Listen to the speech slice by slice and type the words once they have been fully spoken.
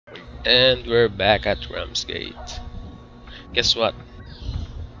And we're back at Ramsgate. Guess what?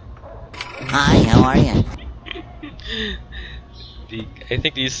 Hi, how are you? I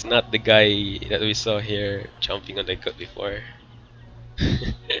think this is not the guy that we saw here jumping on the cut before.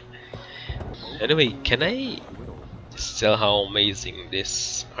 Anyway, can I just tell how amazing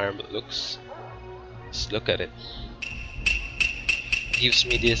this arm looks? Just look at it. Gives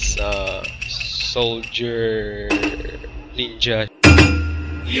me this soldier ninja.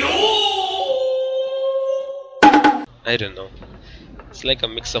 I don't know. It's like a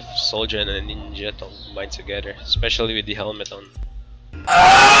mix of soldier and a ninja combined together, especially with the helmet on. The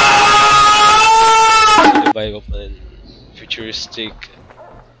vibe of an futuristic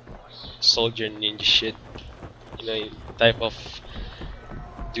soldier ninja shit, you know, type of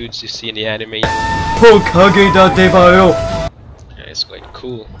dudes you see in the anime. Yeah, it's quite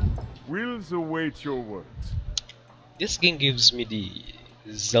cool. We'll await your words. This game gives me the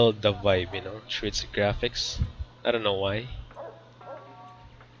Zelda vibe, you know, through its graphics. I don't know why.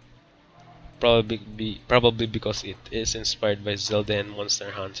 Probably because it is inspired by Zelda and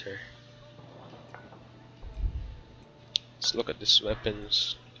Monster Hunter. Let's look at these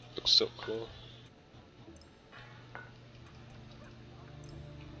weapons. Looks so cool.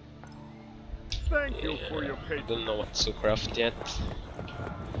 Thank you for your I patience. don't know what to craft yet.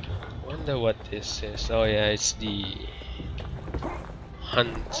 Wonder what this is. Oh yeah, it's the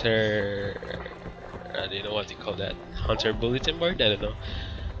Hunter. I don't know what you call that. Hunter bulletin board? I don't know.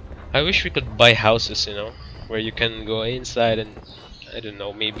 I wish we could buy houses, you know, where you can go inside and I don't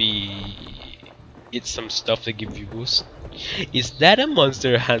know, maybe eat some stuff to give you boost. Is that a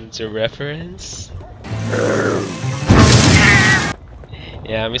Monster Hunter reference?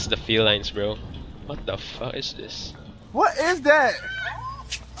 Yeah, I miss the felines, bro. What the fuck is this? What is that?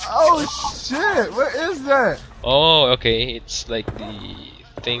 Oh shit! What is that? Oh, okay. It's like the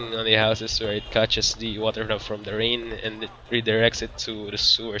thing on the houses where it catches the water from the rain and it redirects it to the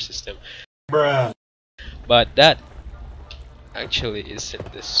sewer system. Bruh. But that actually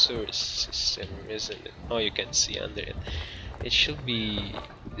isn't the sewer system, isn't it? Oh, you can see under it. It should be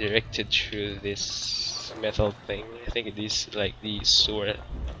directed through this metal thing. I think it is like the sewer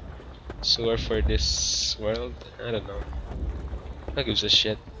for this world. I don't know. Who gives a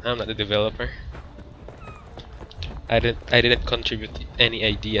shit? I'm not the developer. I didn't contribute any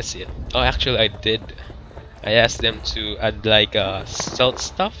ideas yet. Oh, actually I did. I asked them to add like stealth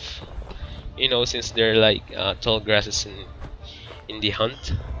stuff. You know, since they're like tall grasses in the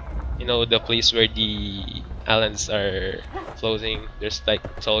hunt. You know, the place where the islands are floating. There's like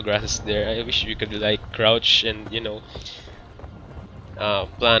tall grasses there. I wish we could like crouch and, you know,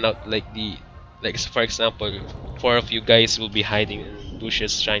 plan out like for example, 4 of you guys will be hiding in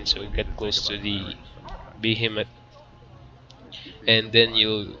bushes trying to get close to the behemoth. And then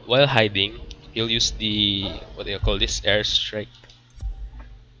while hiding, you'll use the, what do you call this, airstrike.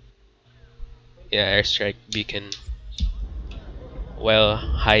 Yeah, airstrike beacon while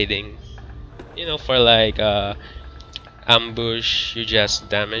hiding. You know, for like ambush, you just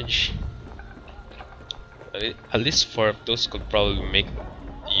damage. At least 4 of those could probably make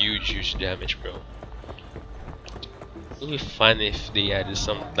huge damage, bro. It would be fun if they added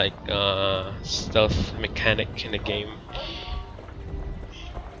some like stealth mechanic in the game,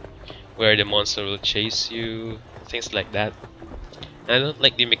 where the monster will chase you, things like that. I don't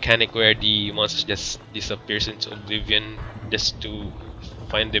like the mechanic where the monster just disappears into oblivion just to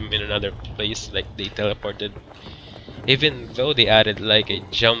find them in another place, like they teleported. Even though they added like a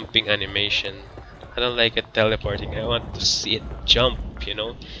jumping animation, I don't like it teleporting. I want to see it jump, you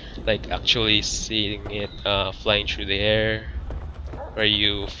know, like actually seeing it flying through the air, where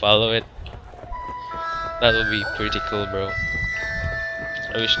you follow it. That would be pretty cool, bro.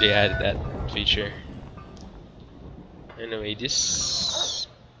 I wish they added that feature. Anyway, this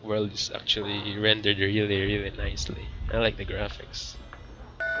world is actually rendered really nicely. I like the graphics.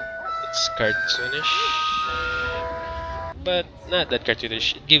 It's cartoonish, but not that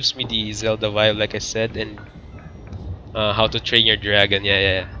cartoonish. It gives me the Zelda vibe, like I said, and How to Train Your Dragon.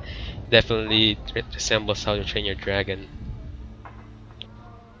 Yeah. Definitely resembles How to Train Your Dragon.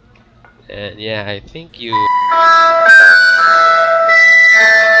 And yeah, I think you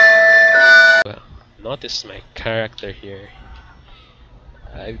notice my character here.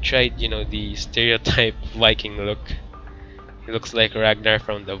 I've tried, you know, the stereotype Viking look. He looks like Ragnar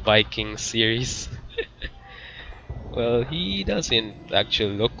from the Viking series. Well, he doesn't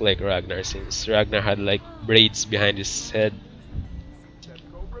actually look like Ragnar, since Ragnar had like braids behind his head.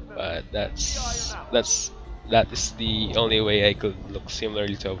 But that is the only way I could look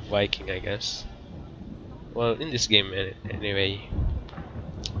similarly to a Viking, I guess. Well, in this game anyway.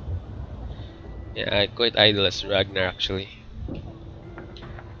 Yeah, I quite idle as Ragnar actually.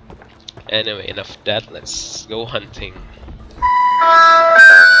 Anyway, enough of that. Let's go hunting.